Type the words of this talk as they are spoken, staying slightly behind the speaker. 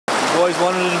always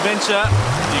wanted an adventure,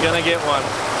 you're gonna get one.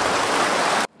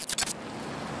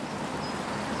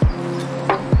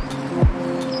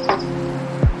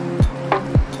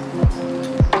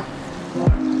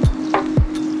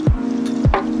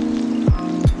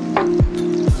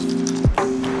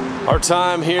 Our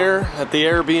time here at the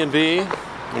Airbnb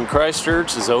in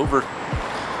Christchurch is over.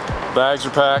 Bags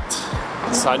are packed.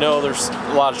 So I know there's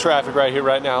a lot of traffic right here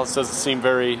right now. This doesn't seem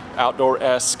very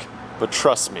outdoor-esque, but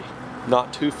trust me,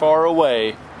 not too far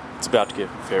away, it's about to get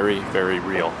very, very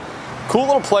real. Cool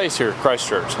little place here,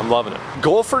 Christchurch. I'm loving it.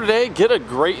 Goal for today, get a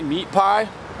great meat pie.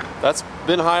 That's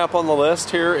been high up on the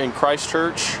list here in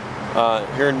Christchurch.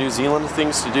 Here in New Zealand,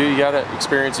 things to do, you gotta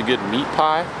experience a good meat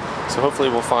pie. So hopefully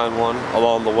we'll find one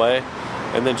along the way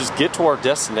and then just get to our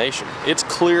destination. It's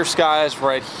clear skies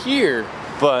right here,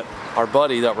 but our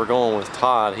buddy that we're going with,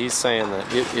 Todd, he's saying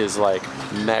that it is like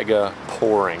mega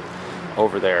pouring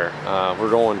over there. We're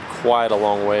going quite a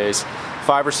long ways,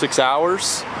 5 or 6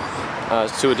 hours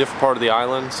to a different part of the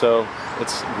island. So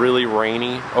it's really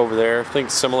rainy over there. I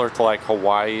think similar to like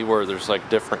Hawaii, where there's like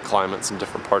different climates in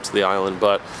different parts of the island.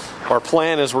 But our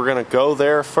plan is we're gonna go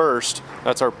there first.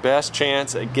 That's our best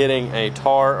chance at getting a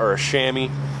tahr or a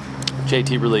shammy.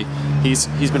 JT really, he's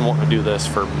been wanting to do this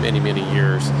for many, many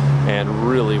years and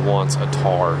really wants a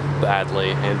tahr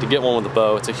badly. And to get one with a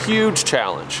bow, it's a huge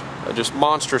challenge, a just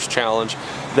monstrous challenge.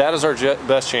 That is our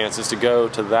best chance, is to go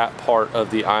to that part of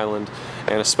the island.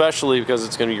 And especially because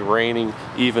it's going to be raining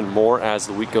even more as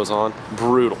the week goes on.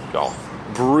 Brutal, y'all.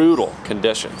 Brutal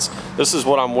conditions. This is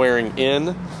what I'm wearing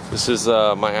in. This is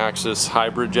my Axis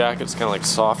hybrid jacket. It's kind of like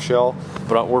soft shell,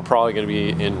 but we're probably going to be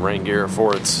in rain gear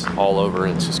before it's all over,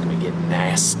 and it's just going to get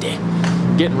nasty.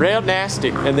 Getting real nasty.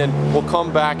 And then we'll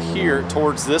come back here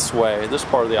towards this way, this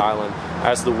part of the island,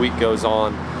 as the week goes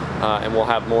on, and we'll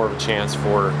have more of a chance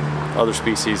for other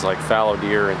species like fallow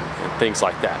deer and things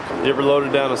like that. You ever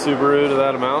loaded down a Subaru to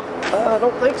that amount? I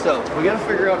don't think so. We got to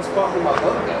figure out a spot for my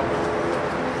boat now.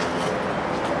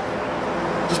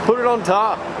 Just put it on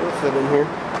top. It'll fit in here.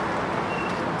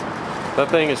 That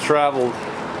thing has traveled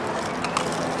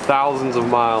thousands of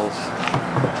miles.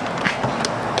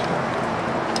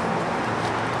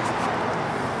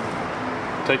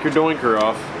 Take your doinker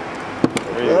off.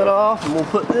 That off, and we'll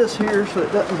put this here so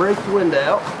it doesn't break the wind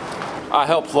out. I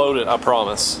helped load it, I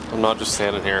promise. I'm not just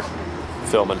standing here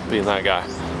filming, being that guy.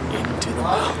 Into the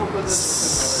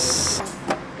mountains.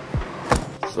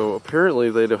 So apparently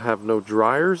they have no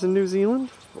dryers in New Zealand,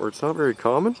 or it's not very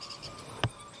common.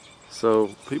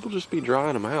 So people just be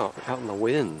drying them out in the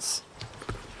winds.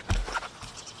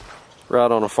 We're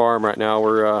out on a farm right now.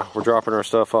 We're dropping our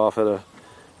stuff off at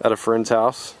a friend's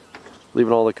house,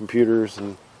 leaving all the computers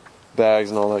and bags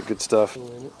and all that good stuff.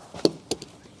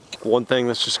 One thing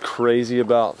that's just crazy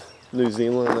about New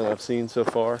Zealand that I've seen so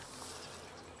far,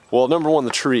 well, number one,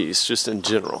 the trees, just in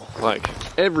general. Like,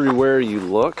 everywhere you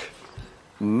look,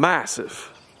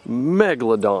 massive,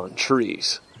 megalodon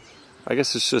trees. I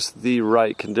guess it's just the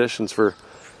right conditions for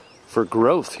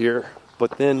growth here.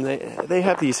 But then they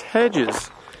have these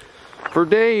hedges for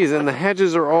days, and the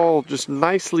hedges are all just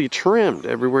nicely trimmed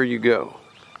everywhere you go.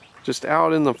 Just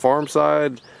out in the farm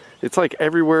side, it's like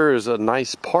everywhere is a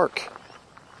nice park.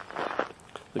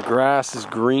 The grass is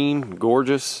green,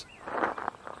 gorgeous.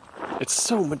 It's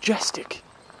so majestic.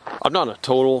 I'm not a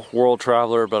total world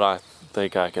traveler, but I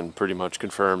think I can pretty much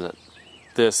confirm that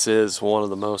this is one of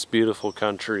the most beautiful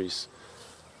countries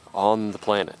on the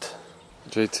planet.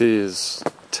 JT is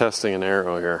testing an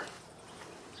arrow here.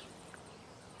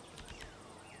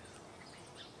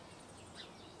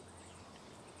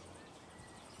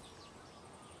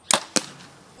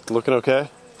 Looking okay?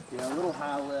 Yeah, a little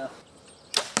high left.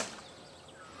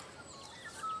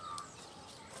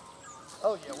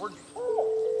 Oh yeah, we're...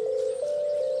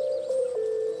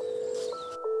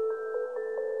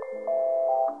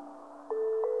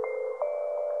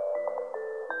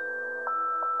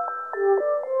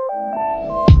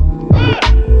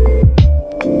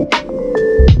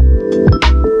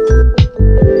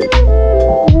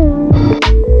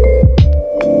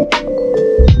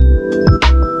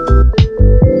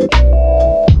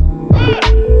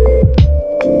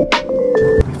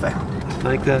 I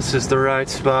think this is the right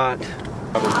spot.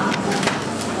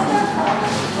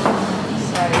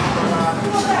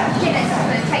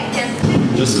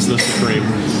 This is the Supreme,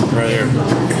 right here.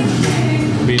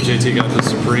 Me and JT got the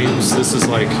Supremes. This is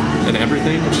like an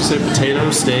everything. What'd you say?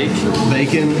 Potato, steak,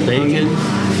 Bacon.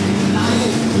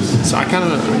 So I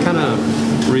kind of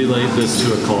relayed this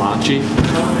to a kolache.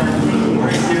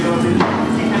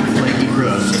 Flaky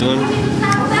crust.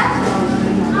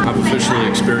 I've officially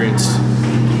experienced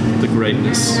the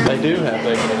greatness. They do have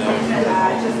bacon in there.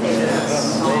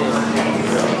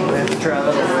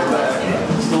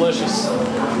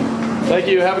 Thank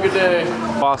you, have a good day.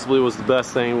 Possibly was the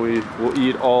best thing we will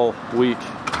eat all week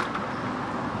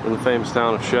in the famous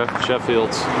town of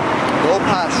Sheffield's. Old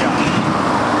pie shop.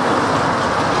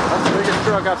 That's the biggest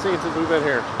truck I've seen since we've been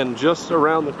here. And just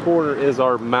around the corner is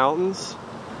our mountains.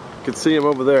 You can see them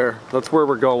over there. That's where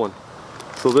we're going.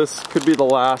 So this could be the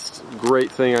last great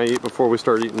thing I eat before we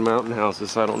start eating mountain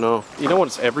houses. I don't know. You know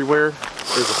what's everywhere?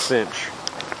 There's a finch.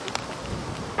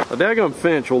 A daggum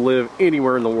finch will live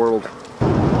anywhere in the world.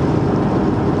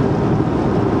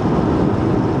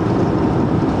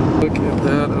 Look at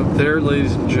that up there,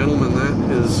 ladies and gentlemen. That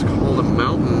is called a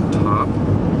mountain top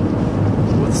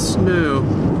with snow.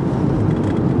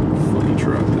 Funny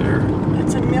truck there.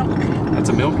 That's a milk. That's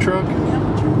a milk truck?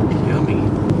 Milk truck. Yummy.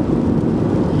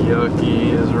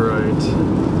 Yucky is right.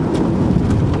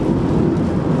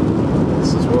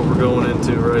 This is what we're going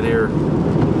into right here.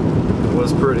 It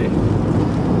was pretty,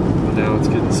 but now it's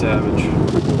getting savage.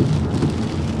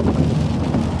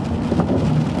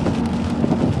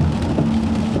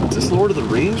 Is this Lord of the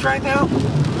Rings right now?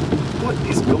 What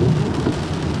is going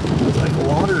on? It's like a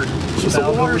water spout. It's just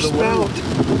a water spout.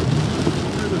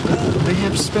 They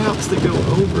have spouts that go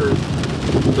over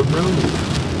the road.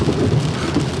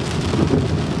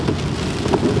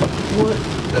 What?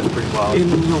 That's pretty wild. In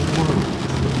the world?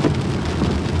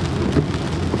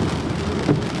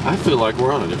 I feel like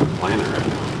we're on a different planet right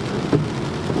now.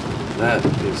 That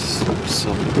is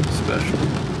something special.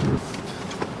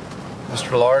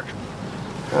 Mr. Large.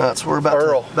 That's where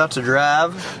we're about to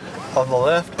drive on the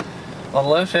left. On the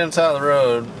left-hand side of the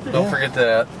road, don't forget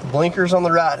that. Blinkers on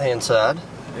the right-hand side.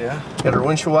 Yeah. Got our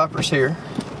windshield wipers here.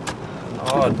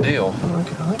 Odd deal. I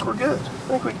think we're good. I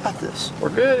think we got this. We're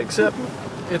good, except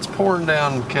it's pouring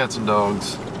down cats and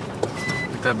dogs.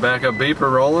 Get that backup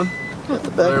beeper rolling. Got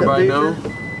the Let backup everybody beeper. know.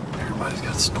 Everybody's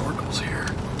got snorkels here.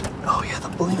 Oh yeah, the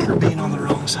blinker being on the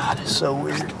wrong side is so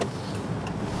weird.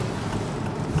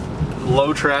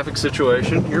 Low traffic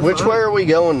situation. You're Which fine. way are we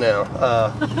going now?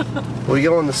 We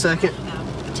going the second?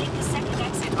 Take the second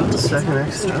exit. The second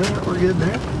exit. All right, we're good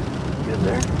there. Good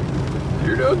there.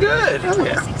 You're doing good. Oh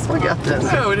yeah, we got this.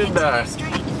 No, we didn't die.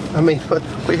 I mean, but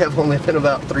we have only been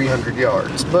about 300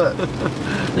 yards, but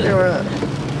you're right.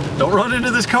 Don't run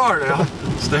into this car now.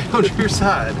 Stay on your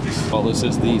side. Well, this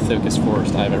is the thickest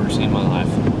forest I've ever seen in my life.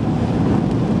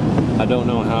 I don't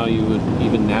know how you would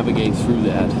even navigate through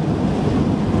that.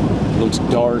 It looks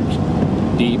dark,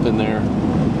 deep in there.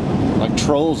 Like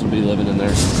trolls would be living in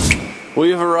there. We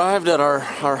have arrived at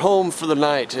our home for the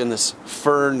night in this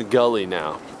fern gully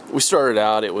now. We started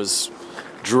out, it was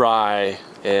dry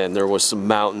and there was some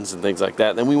mountains and things like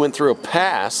that. Then we went through a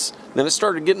pass, then it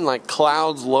started getting like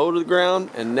clouds low to the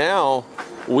ground, and now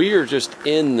we are just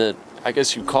in the, I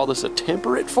guess you'd call this a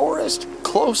temperate forest,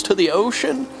 close to the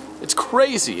ocean. It's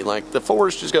crazy, like the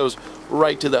forest just goes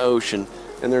right to the ocean,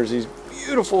 and there's these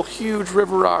beautiful huge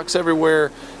river rocks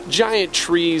everywhere, giant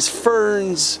trees,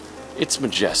 ferns. It's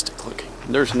majestic looking,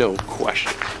 there's no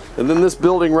question. And then this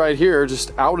building right here,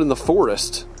 just out in the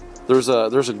forest, there's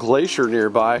a glacier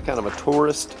nearby, kind of a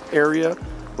tourist area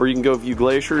where you can go view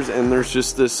glaciers, and there's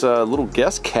just this little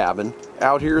guest cabin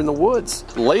out here in the woods.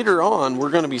 Later on, we're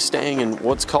gonna be staying in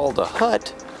what's called a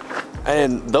hut,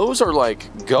 and those are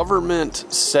like government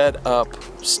set up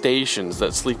stations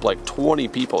that sleep like 20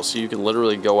 people, so you can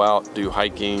literally go out, do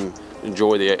hiking,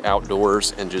 enjoy the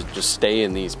outdoors, and just stay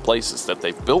in these places that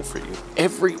they've built for you.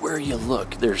 Everywhere you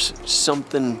look, there's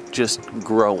something just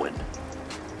growing.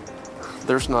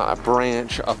 There's not a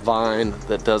branch, a vine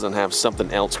that doesn't have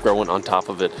something else growing on top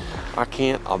of it. I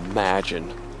can't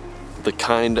imagine the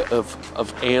kind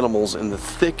of animals and the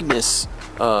thickness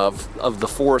of the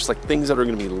forest, like things that are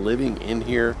gonna be living in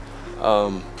here.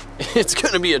 It's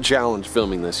gonna be a challenge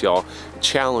filming this, y'all.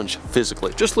 Challenge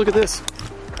physically. Just look at this.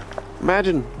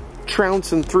 Imagine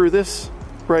trouncing through this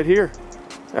right here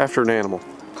after an animal.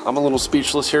 I'm a little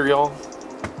speechless here, y'all.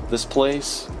 This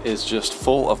place is just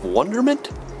full of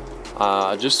wonderment.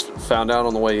 I just found out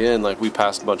on the way in, like we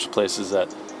passed a bunch of places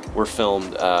that were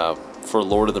filmed for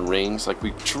Lord of the Rings. Like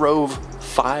we drove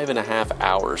 5.5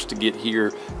 hours to get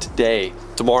here today.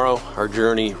 Tomorrow, our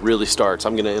journey really starts.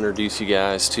 I'm gonna introduce you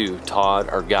guys to Todd,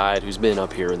 our guide, who's been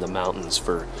up here in the mountains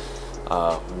for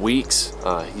weeks.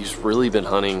 He's really been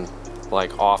hunting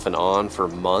like off and on for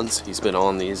months. He's been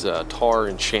on these tahr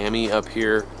and shammy up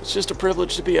here. It's just a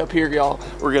privilege to be up here, y'all.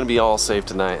 We're gonna be all safe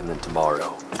tonight, and then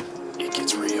tomorrow, it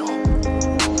gets real.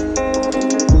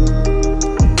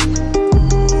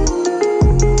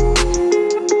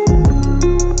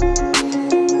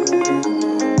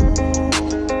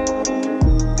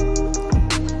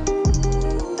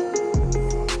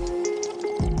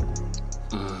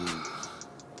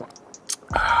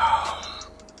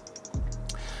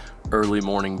 early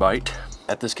morning bite.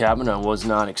 At this cabin, I was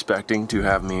not expecting to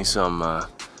have me some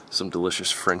delicious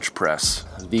French press.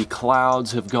 The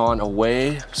clouds have gone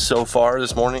away so far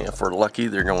this morning. If we're lucky,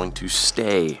 they're going to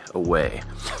stay away.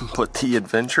 But the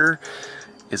adventure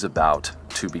is about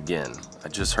to begin. I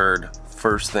just heard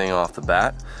first thing off the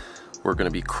bat, we're gonna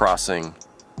be crossing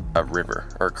a river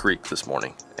or a creek this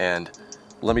morning. And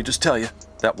let me just tell you,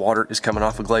 that water is coming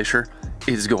off a glacier.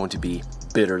 It is going to be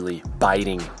bitterly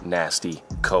biting, nasty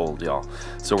cold, y'all.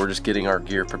 So we're just getting our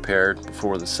gear prepared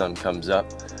before the sun comes up,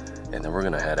 and then we're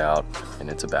gonna head out, and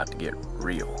it's about to get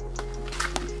real.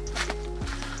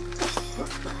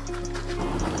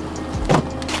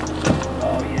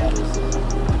 Oh yeah, this is...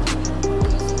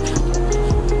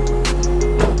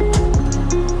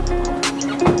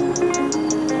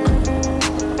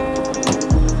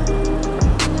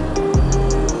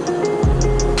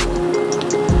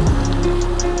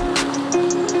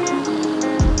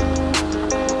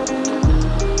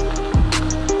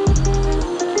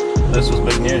 This was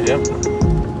big news, yep.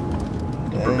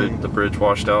 The bridge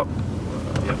washed out.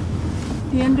 Yep.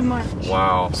 The end of March.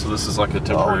 Wow, so this is like a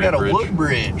temporary Oh, we got a bridge. wood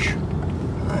bridge.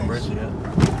 Nice. Bridge, yeah.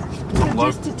 So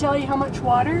just to tell you how much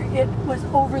water, it was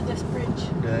over this bridge.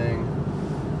 Dang.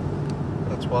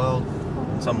 That's wild.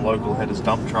 Some local had his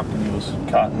dump truck and he was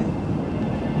carting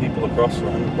people across for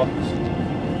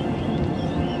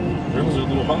 $100. Rivers are a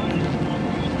little high.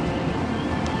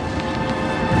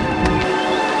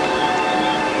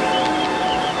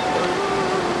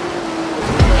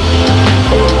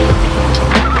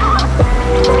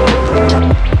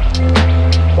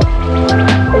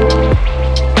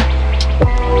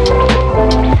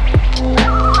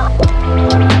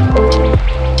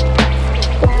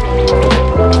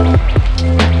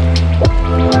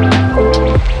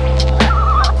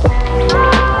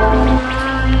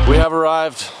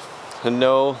 And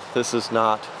no, this is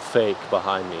not fake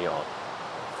behind me, y'all.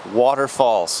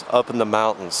 Waterfalls up in the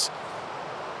mountains.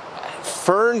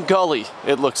 Fern Gully,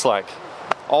 it looks like.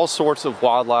 All sorts of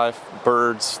wildlife,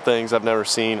 birds, things I've never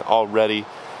seen already.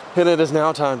 And it is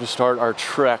now time to start our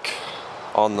trek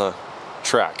on the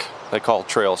track. They call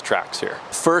trails tracks here.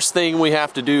 First thing we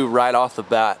have to do right off the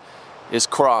bat is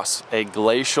cross a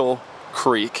glacial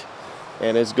creek,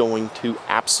 and it's going to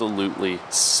absolutely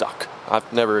suck.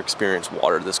 I've never experienced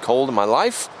water this cold in my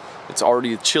life. It's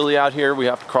already chilly out here. We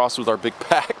have to cross with our big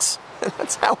packs. And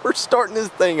that's how we're starting this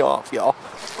thing off, y'all.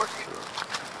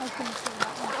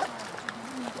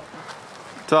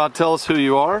 Todd, tell us who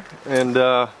you are and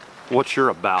what you're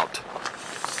about.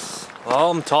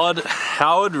 Well, I'm Todd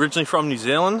Howard, originally from New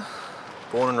Zealand.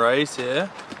 Born and raised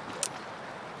here.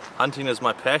 Hunting is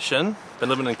my passion. Been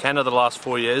living in Canada the last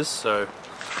 4 years, so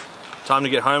time to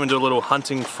get home and do a little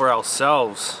hunting for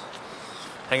ourselves.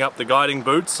 Hang up the guiding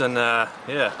boots and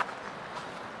yeah,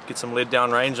 get some lead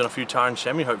down range and a few tahr and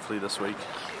shammy hopefully this week.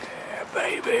 Yeah,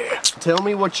 baby. Tell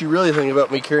me what you really think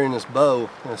about me carrying this bow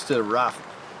instead of rifle.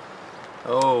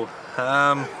 Oh,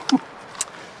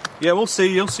 yeah, we'll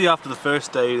see. You'll see after the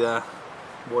first day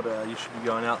what you should be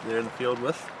going out there in the field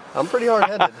with. I'm pretty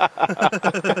hard-headed.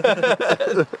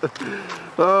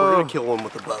 We're gonna kill one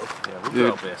with a bow. Yeah, we'll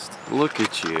do our best. Look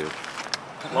at you.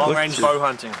 Long range bow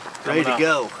hunting. Ready to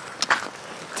go.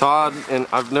 Todd, and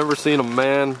I've never seen a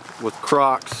man with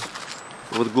Crocs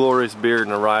with a glorious beard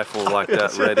and a rifle like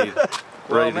that ready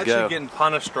Well, I'm to actually go. getting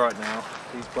punished right now.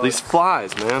 These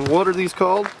flies, man. What are these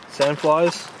called?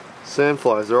 Sandflies.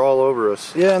 Sandflies. They're all over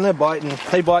us. Yeah, and they're biting.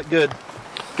 They bite good.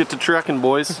 Get to trekking,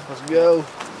 boys. Let's go.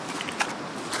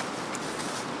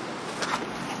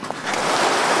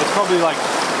 It's probably like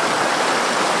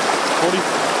 40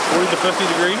 to 50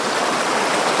 degrees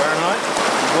Fahrenheit.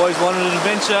 You boys wanted an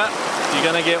adventure, you're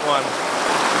gonna get one.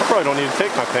 I probably don't need to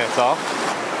take my pants off.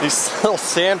 These little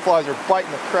sandflies are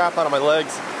biting the crap out of my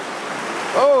legs.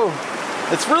 Oh,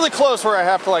 it's really close where I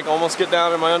have to like almost get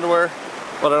down in my underwear,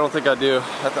 but I don't think I do.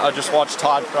 I just watched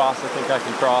Todd cross. I think I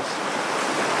can cross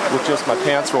with just my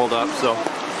pants rolled up, so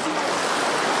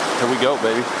here we go,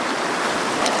 baby.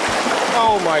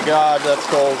 Oh my God, that's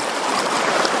cold.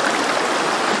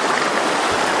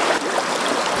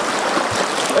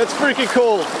 It's freaking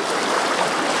cold.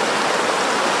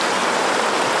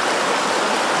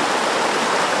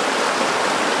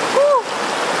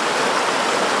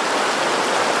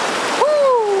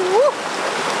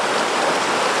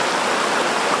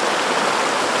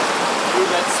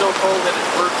 So cold that it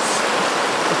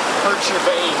hurts your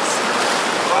veins.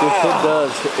 It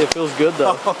does. It feels good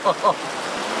though.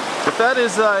 If that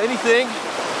is anything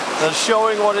that's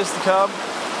showing what is to come,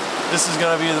 this is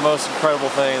going to be the most incredible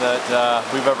thing that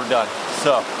we've ever done.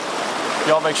 So,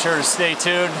 y'all make sure to stay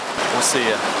tuned. We'll see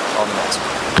you on the next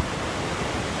one.